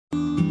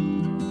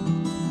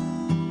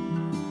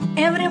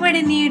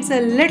Everybody needs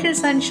a little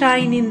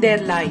sunshine in their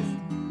life,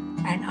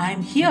 and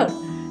I'm here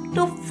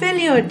to fill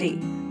your day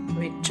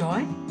with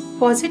joy,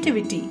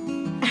 positivity,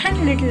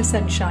 and little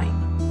sunshine.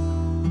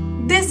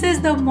 This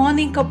is the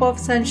Morning Cup of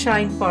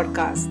Sunshine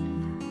podcast,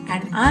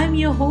 and I'm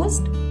your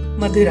host,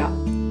 Madhura,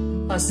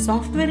 a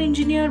software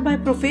engineer by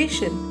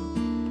profession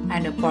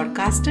and a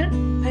podcaster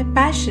by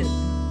passion.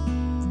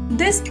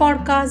 This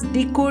podcast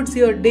decodes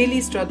your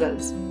daily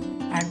struggles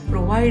and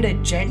provide a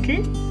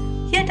gentle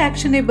yet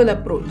actionable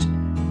approach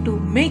to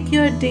make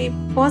your day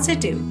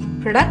positive,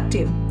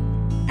 productive,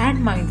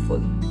 and mindful.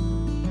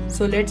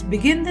 So let's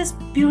begin this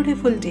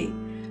beautiful day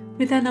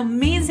with an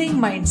amazing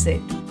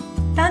mindset,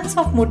 tons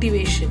of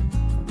motivation,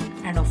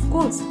 and of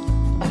course,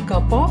 a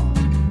cup of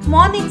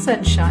morning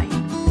sunshine.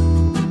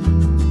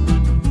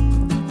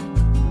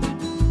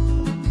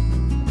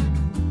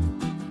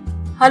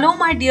 Hello,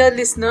 my dear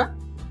listener.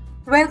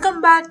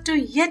 Welcome back to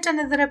yet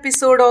another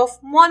episode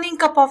of Morning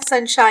Cup of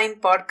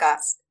Sunshine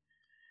podcast.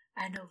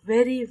 And a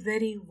very,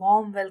 very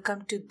warm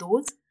welcome to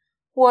those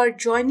who are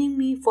joining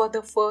me for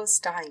the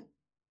first time.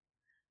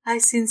 I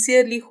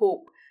sincerely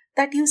hope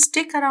that you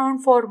stick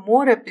around for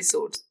more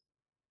episodes.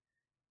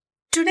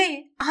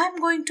 Today, I am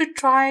going to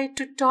try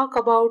to talk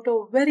about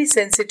a very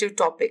sensitive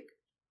topic.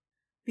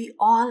 We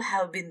all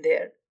have been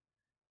there.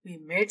 We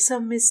made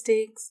some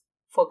mistakes,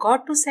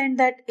 forgot to send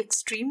that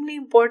extremely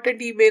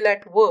important email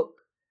at work,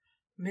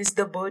 missed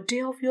the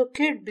birthday of your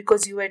kid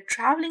because you were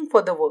traveling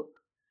for the work,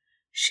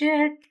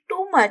 shared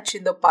too much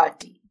in the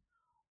party,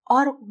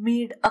 or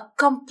made a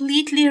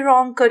completely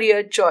wrong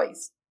career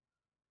choice.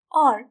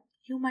 Or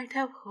you might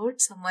have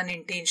hurt someone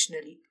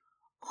intentionally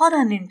or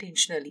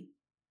unintentionally.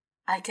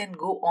 I can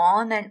go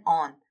on and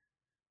on,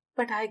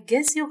 but I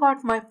guess you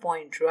got my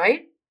point,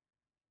 right?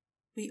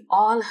 We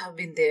all have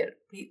been there.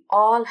 We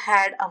all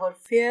had our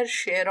fair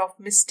share of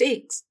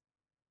mistakes.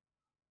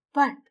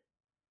 But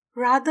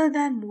rather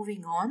than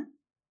moving on,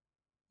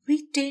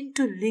 we tend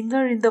to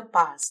linger in the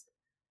past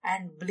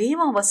and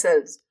blame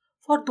ourselves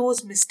for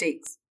those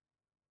mistakes.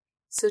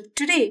 So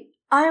today,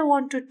 I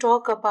want to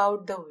talk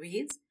about the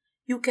ways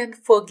you can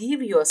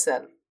forgive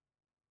yourself.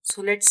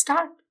 So let's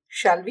start,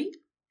 shall we?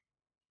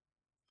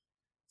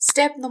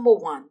 Step number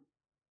 1.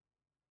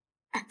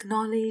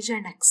 Acknowledge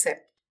and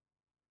accept.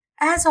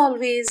 As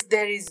always,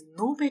 there is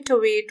no better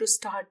way to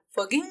start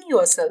forgiving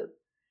yourself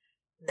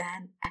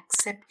than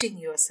accepting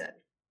yourself.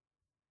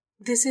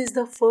 This is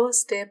the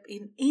first step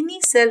in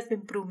any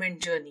self-improvement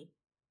journey.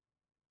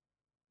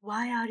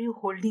 Why are you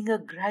holding a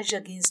grudge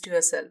against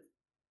yourself?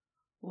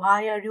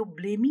 Why are you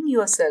blaming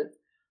yourself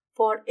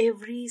for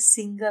every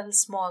single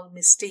small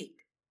mistake?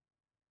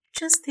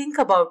 Just think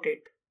about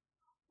it.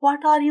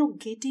 What are you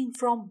getting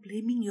from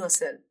blaming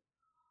yourself?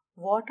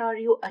 What are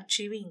you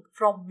achieving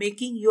from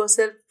making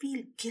yourself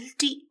feel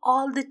guilty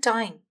all the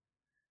time?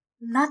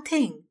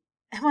 Nothing.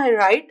 Am I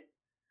right?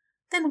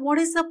 Then what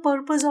is the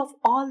purpose of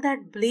all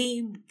that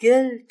blame,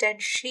 guilt,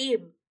 and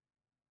shame?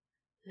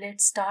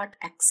 Let's start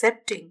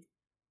accepting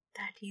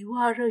that you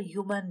are a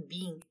human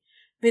being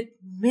with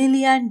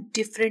million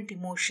different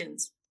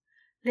emotions.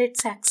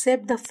 Let's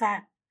accept the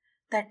fact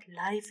that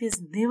life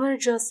is never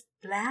just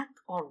black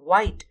or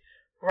white,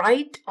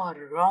 right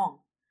or wrong.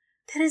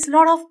 There is a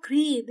lot of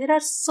gray. There are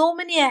so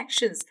many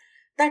actions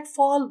that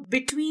fall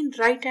between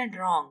right and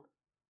wrong.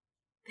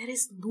 There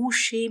is no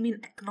shame in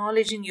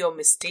acknowledging your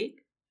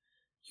mistake.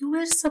 You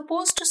were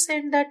supposed to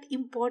send that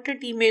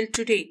important email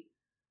today,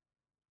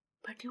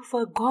 but you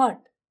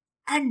forgot.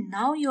 And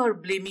now you are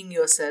blaming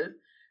yourself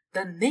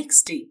the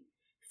next day,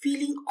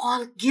 feeling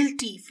all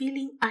guilty,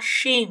 feeling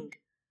ashamed.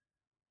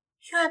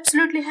 You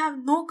absolutely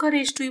have no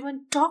courage to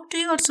even talk to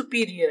your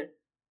superior.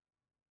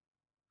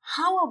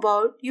 How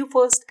about you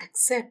first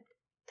accept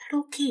that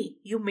okay,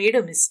 you made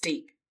a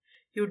mistake.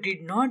 You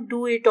did not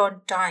do it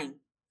on time,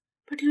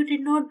 but you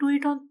did not do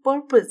it on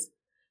purpose.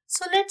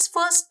 So let's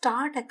first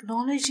start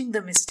acknowledging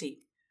the mistake.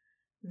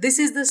 This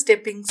is the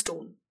stepping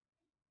stone.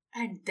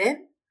 And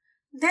then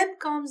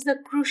comes the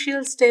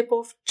crucial step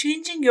of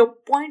changing your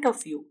point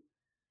of view.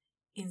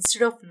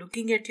 Instead of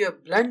looking at your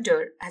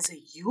blunder as a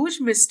huge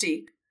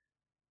mistake,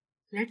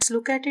 let's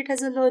look at it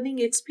as a learning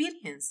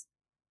experience.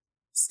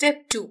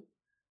 Step 2.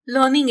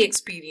 Learning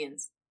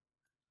experience.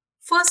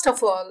 First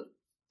of all,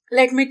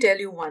 let me tell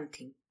you one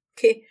thing.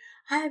 Okay,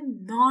 I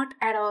am not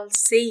at all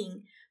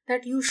saying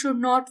that you should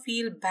not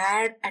feel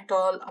bad at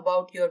all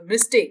about your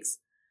mistakes.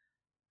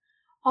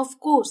 Of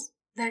course,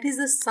 that is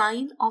a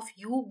sign of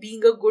you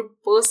being a good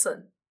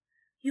person.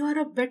 You are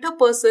a better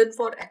person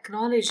for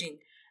acknowledging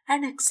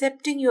and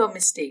accepting your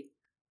mistake.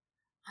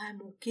 I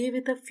am okay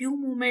with a few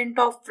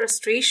moments of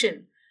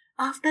frustration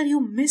after you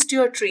missed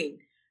your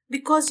train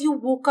because you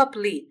woke up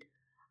late.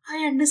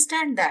 I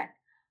understand that.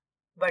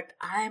 But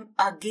I am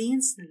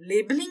against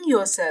labeling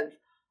yourself,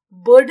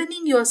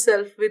 burdening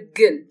yourself with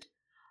guilt.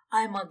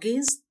 I am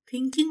against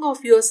thinking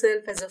of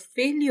yourself as a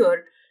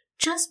failure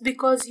just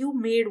because you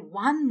made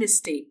one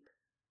mistake.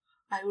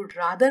 I would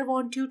rather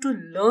want you to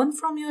learn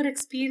from your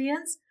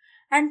experience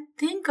and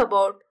think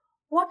about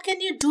what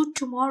can you do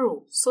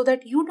tomorrow so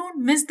that you don't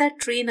miss that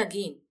train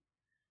again.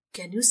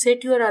 Can you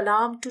set your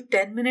alarm to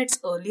 10 minutes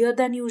earlier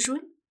than usual?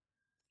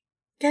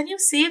 Can you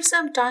save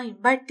some time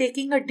by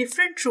taking a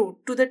different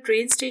route to the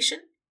train station?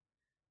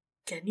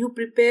 Can you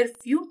prepare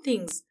few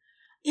things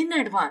in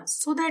advance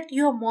so that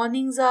your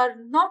mornings are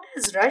not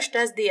as rushed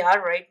as they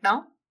are right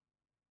now?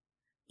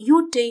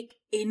 You take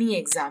any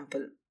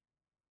example.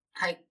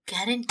 I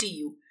guarantee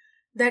you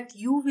that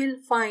you will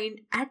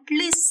find at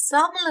least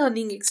some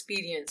learning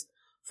experience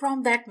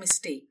from that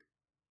mistake.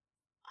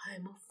 I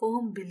am a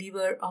firm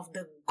believer of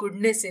the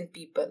goodness in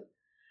people.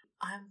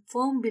 I am a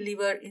firm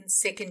believer in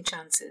second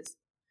chances.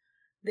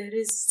 There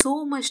is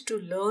so much to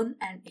learn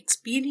and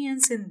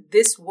experience in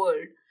this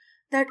world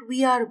that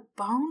we are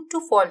bound to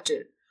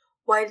falter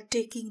while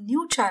taking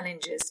new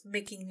challenges,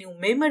 making new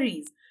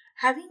memories,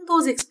 having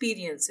those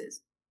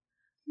experiences.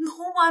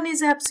 No one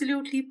is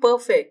absolutely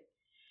perfect.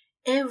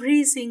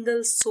 Every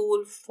single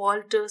soul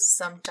falters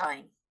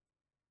sometime.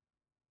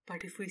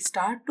 But if we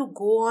start to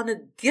go on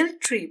a guilt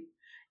trip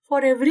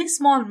for every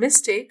small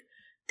mistake,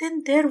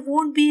 then there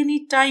won't be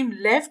any time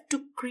left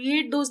to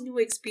create those new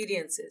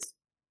experiences.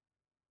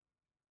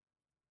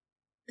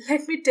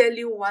 Let me tell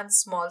you one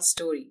small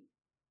story.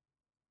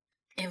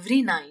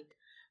 Every night,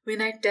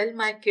 when I tell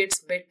my kids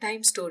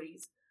bedtime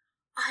stories,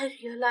 I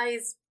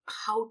realize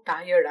how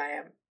tired I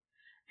am.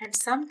 And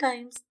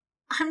sometimes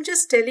I'm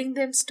just telling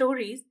them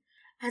stories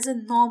as a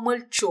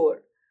normal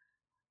chore.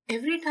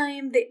 Every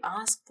time they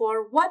ask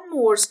for one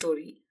more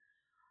story,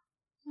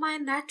 my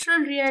natural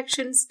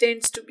reaction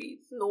tends to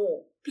be,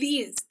 no,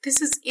 please,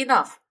 this is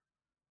enough.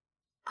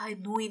 I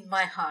know in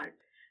my heart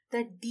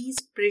that these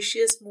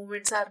precious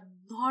moments are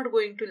not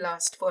going to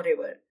last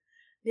forever.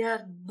 They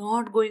are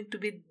not going to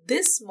be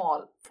this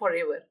small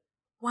forever.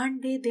 One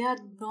day they are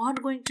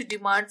not going to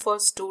demand for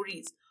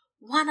stories,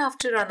 one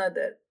after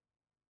another.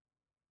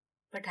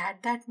 But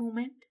at that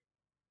moment,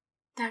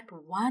 that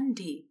one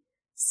day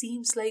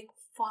seems like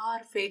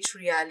far-fetched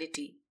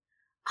reality.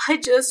 I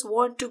just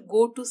want to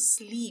go to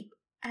sleep,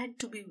 and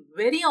to be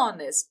very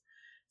honest,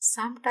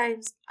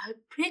 sometimes I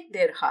break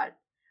their heart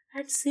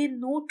and say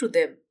no to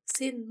them,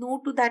 say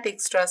no to that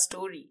extra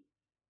story.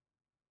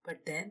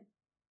 But then,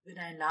 when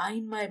I lie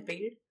in my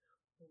bed,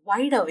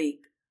 wide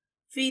awake,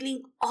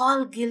 feeling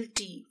all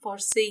guilty for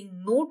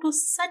saying no to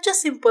such a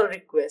simple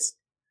request,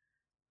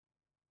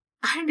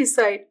 I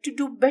decide to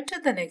do better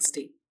the next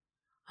day.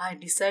 I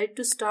decide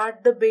to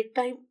start the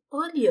bedtime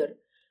earlier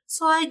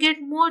so I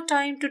get more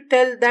time to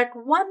tell that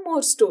one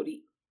more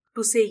story,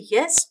 to say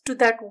yes to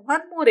that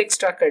one more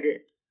extra cuddle.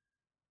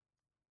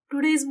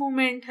 Today's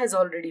moment has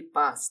already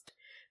passed.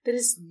 There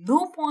is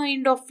no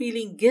point of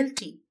feeling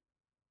guilty,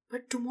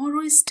 but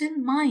tomorrow is still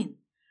mine,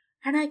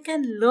 and I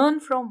can learn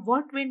from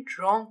what went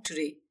wrong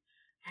today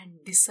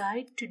and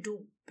decide to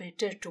do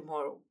better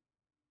tomorrow.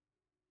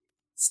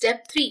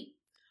 Step 3.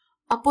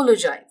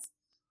 Apologize.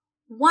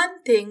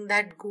 One thing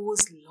that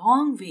goes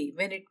long way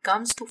when it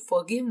comes to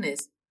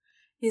forgiveness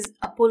is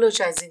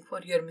apologizing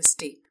for your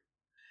mistake.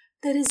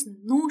 There is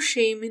no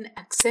shame in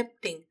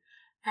accepting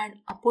and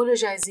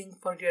apologizing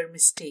for your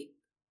mistake.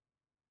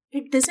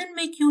 It doesn't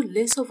make you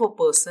less of a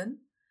person.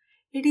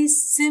 It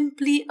is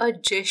simply a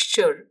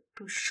gesture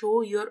to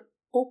show your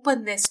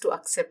openness to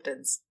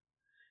acceptance.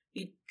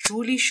 It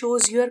truly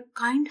shows your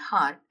kind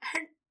heart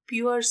and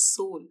pure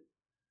soul.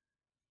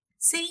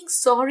 Saying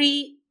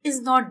sorry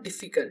is not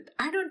difficult.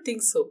 I don't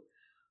think so.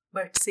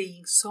 But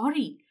saying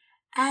sorry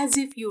as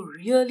if you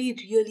really,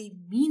 really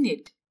mean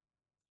it,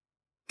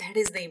 that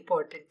is the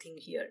important thing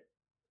here.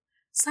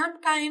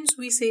 Sometimes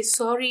we say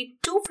sorry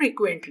too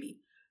frequently,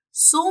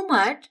 so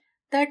much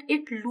that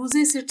it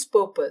loses its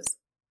purpose.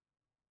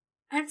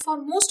 And for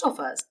most of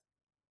us,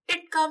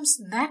 it comes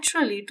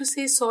naturally to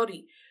say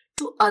sorry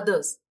to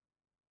others.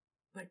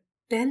 But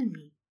tell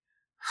me,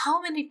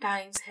 how many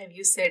times have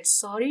you said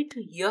sorry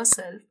to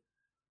yourself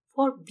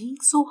for being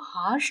so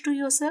harsh to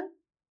yourself?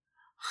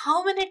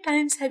 How many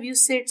times have you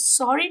said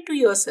sorry to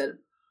yourself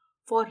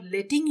for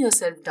letting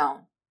yourself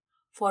down,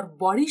 for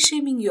body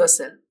shaming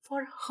yourself,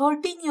 for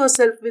hurting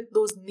yourself with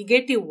those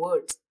negative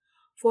words,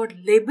 for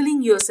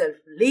labeling yourself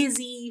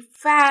lazy,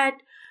 fat,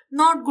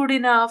 not good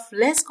enough,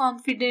 less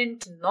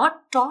confident,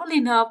 not tall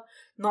enough,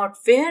 not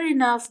fair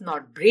enough,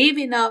 not brave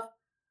enough?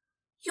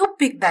 You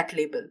pick that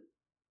label.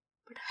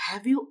 But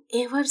have you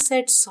ever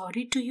said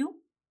sorry to you?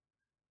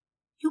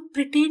 You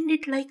pretend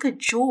it like a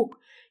joke.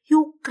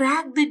 You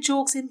crack the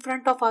jokes in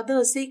front of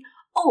others saying,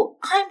 oh,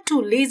 I'm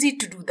too lazy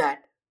to do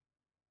that.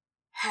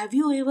 Have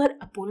you ever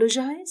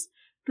apologized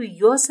to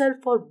yourself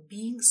for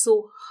being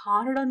so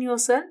hard on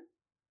yourself?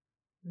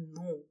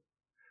 No,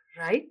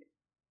 right?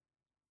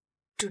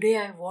 Today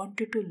I want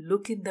you to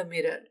look in the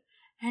mirror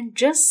and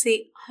just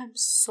say, I'm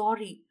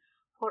sorry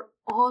for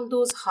all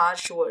those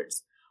harsh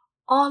words,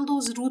 all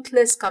those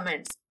ruthless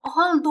comments,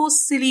 all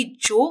those silly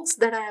jokes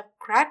that I have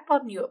cracked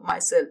on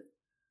myself.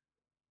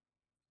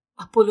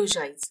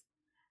 Apologize,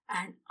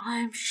 and I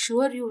am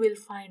sure you will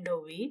find a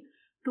way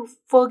to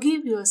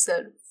forgive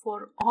yourself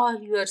for all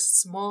your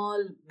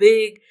small,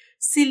 big,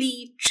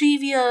 silly,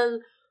 trivial,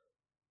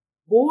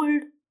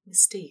 bold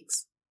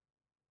mistakes.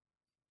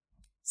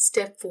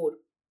 Step 4.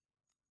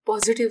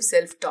 positive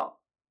self-talk.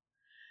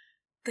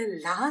 The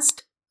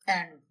last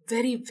and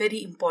very,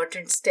 very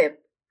important step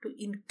to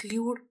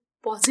include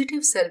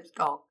positive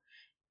self-talk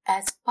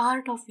as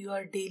part of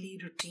your daily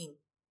routine.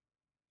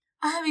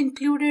 I have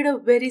included a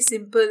very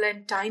simple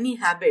and tiny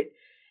habit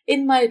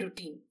in my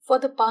routine for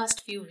the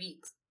past few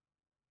weeks.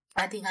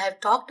 I think I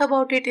have talked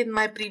about it in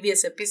my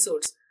previous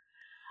episodes.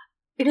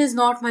 It is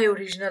not my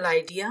original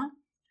idea.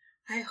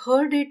 I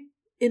heard it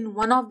in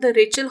one of the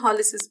Rachel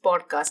Hollis's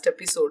podcast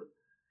episode.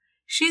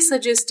 She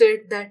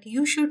suggested that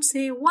you should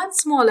say one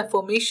small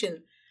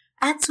affirmation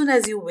as soon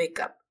as you wake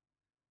up.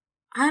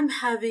 I'm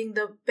having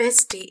the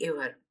best day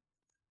ever.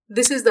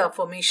 This is the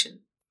affirmation.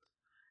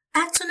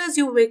 As soon as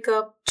you wake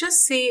up,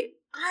 just say,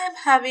 I am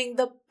having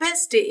the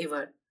best day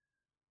ever.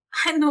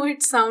 I know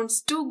it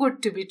sounds too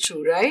good to be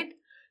true, right?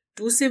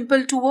 Too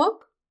simple to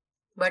work?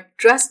 But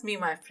trust me,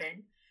 my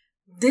friend,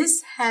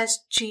 this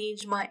has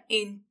changed my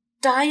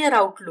entire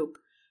outlook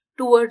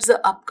towards the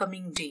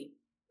upcoming day.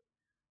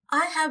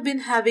 I have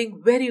been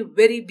having very,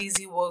 very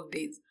busy work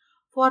days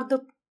for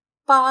the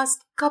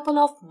past couple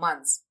of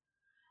months.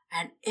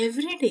 And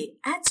every day,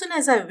 as soon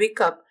as I wake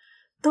up,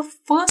 the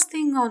first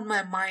thing on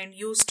my mind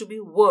used to be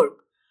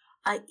work.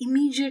 I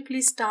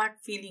immediately start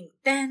feeling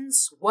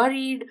tense,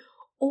 worried,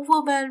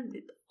 overwhelmed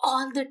with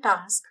all the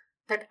tasks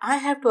that I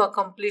have to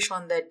accomplish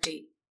on that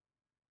day.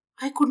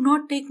 I could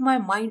not take my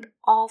mind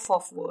off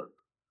of work.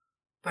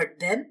 But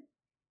then,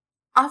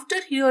 after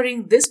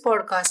hearing this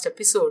podcast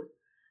episode,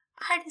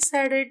 I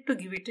decided to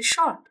give it a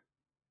shot.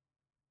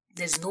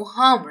 There's no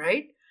harm,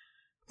 right?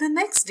 The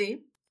next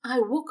day, I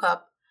woke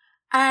up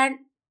and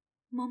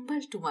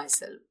mumbled to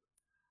myself,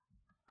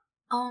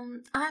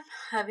 I'm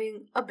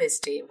having a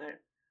best day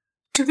ever.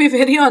 To be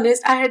very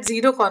honest, I had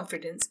zero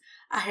confidence.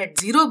 I had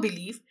zero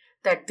belief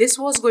that this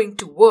was going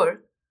to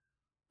work.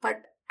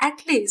 But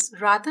at least,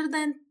 rather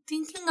than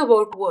thinking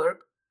about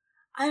work,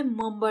 I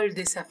mumbled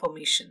this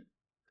affirmation.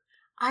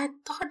 I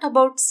thought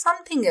about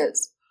something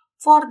else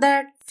for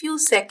that few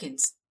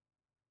seconds.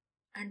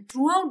 And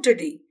throughout the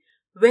day,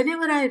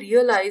 whenever I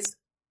realized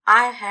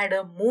I had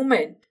a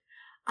moment,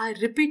 I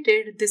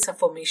repeated this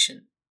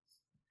affirmation.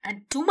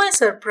 And to my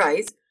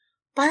surprise,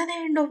 by the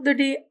end of the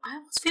day, I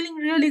was feeling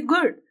really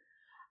good.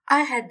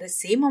 I had the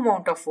same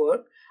amount of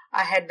work.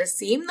 I had the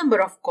same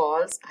number of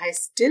calls. I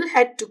still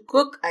had to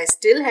cook. I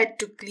still had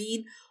to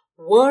clean,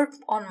 work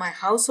on my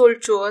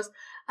household chores.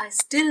 I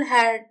still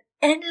had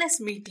endless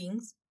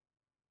meetings.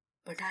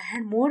 But I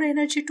had more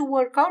energy to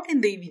work out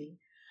in the evening.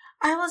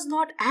 I was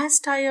not as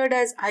tired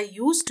as I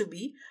used to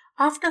be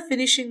after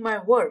finishing my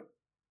work.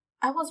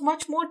 I was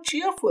much more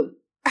cheerful.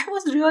 I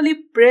was really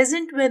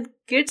present when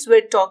kids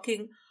were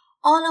talking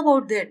all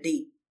about their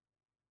day.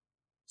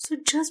 So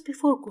just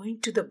before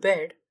going to the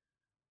bed,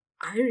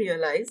 I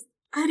realized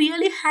I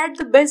really had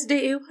the best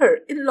day ever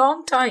in a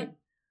long time.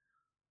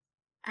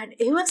 And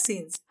ever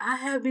since, I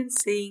have been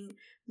saying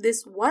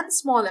this one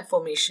small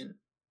affirmation.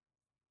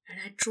 And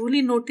I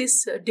truly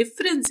noticed a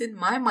difference in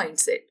my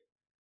mindset.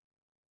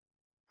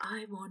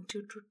 I want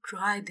you to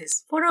try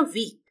this for a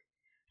week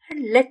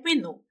and let me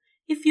know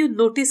if you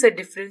notice a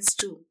difference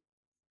too.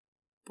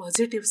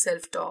 Positive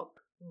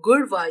self-talk,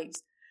 good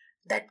vibes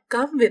that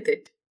come with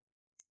it,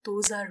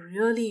 those are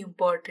really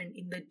important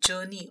in the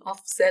journey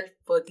of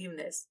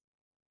self-forgiveness.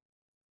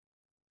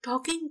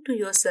 Talking to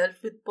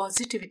yourself with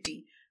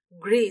positivity,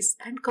 grace,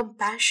 and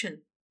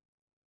compassion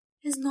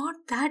is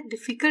not that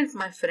difficult,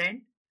 my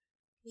friend.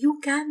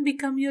 You can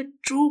become your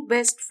true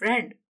best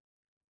friend.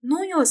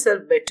 Know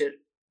yourself better.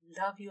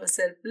 Love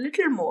yourself a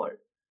little more.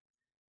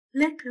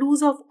 Let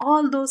loose of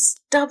all those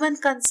stubborn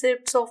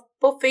concepts of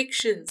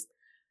perfections.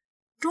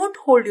 Don't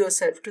hold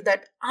yourself to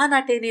that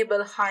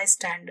unattainable high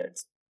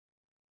standards.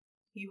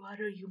 You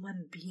are a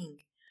human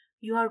being.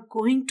 You are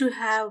going to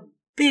have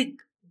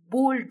big,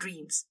 bold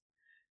dreams.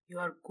 You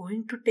are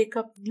going to take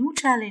up new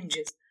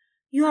challenges.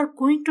 You are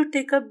going to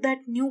take up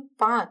that new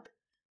path.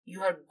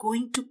 You are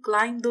going to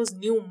climb those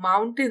new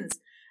mountains.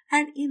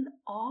 And in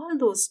all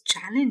those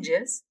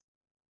challenges,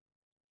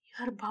 you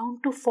are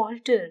bound to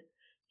falter.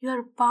 You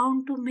are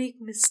bound to make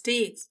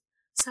mistakes.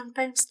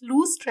 Sometimes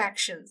lose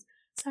tractions.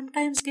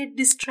 Sometimes get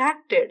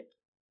distracted.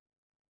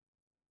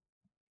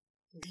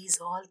 These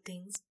all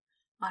things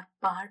are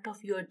part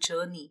of your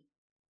journey.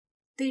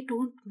 They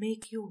don't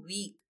make you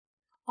weak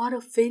or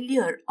a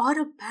failure or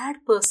a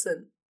bad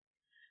person.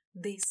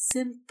 They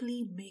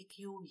simply make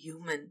you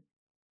human.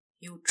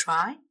 You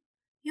try,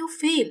 you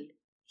fail,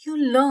 you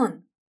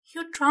learn,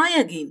 you try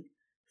again,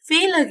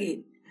 fail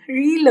again,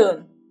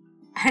 relearn.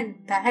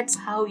 And that's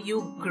how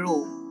you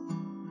grow.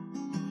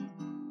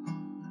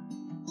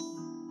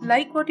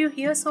 Like what you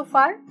hear so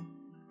far?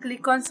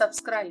 Click on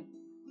subscribe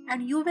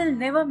and you will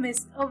never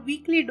miss a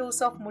weekly dose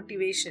of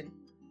motivation.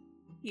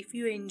 If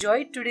you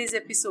enjoyed today's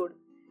episode,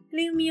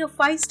 leave me a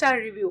 5-star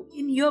review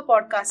in your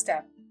podcast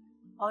app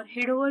or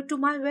head over to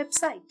my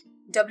website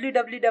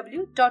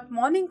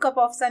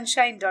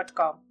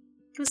www.morningcupofsunshine.com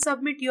to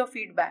submit your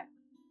feedback.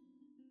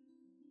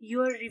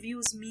 Your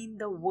reviews mean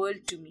the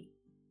world to me.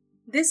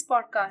 This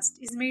podcast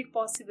is made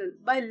possible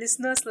by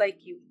listeners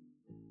like you.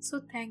 So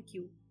thank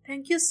you.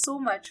 Thank you so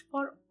much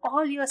for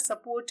all your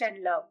support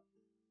and love.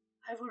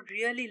 I would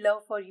really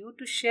love for you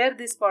to share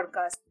this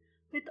podcast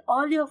with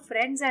all your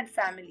friends and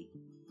family.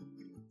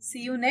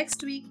 See you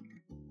next week.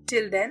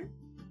 Till then,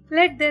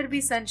 let there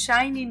be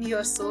sunshine in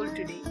your soul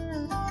today.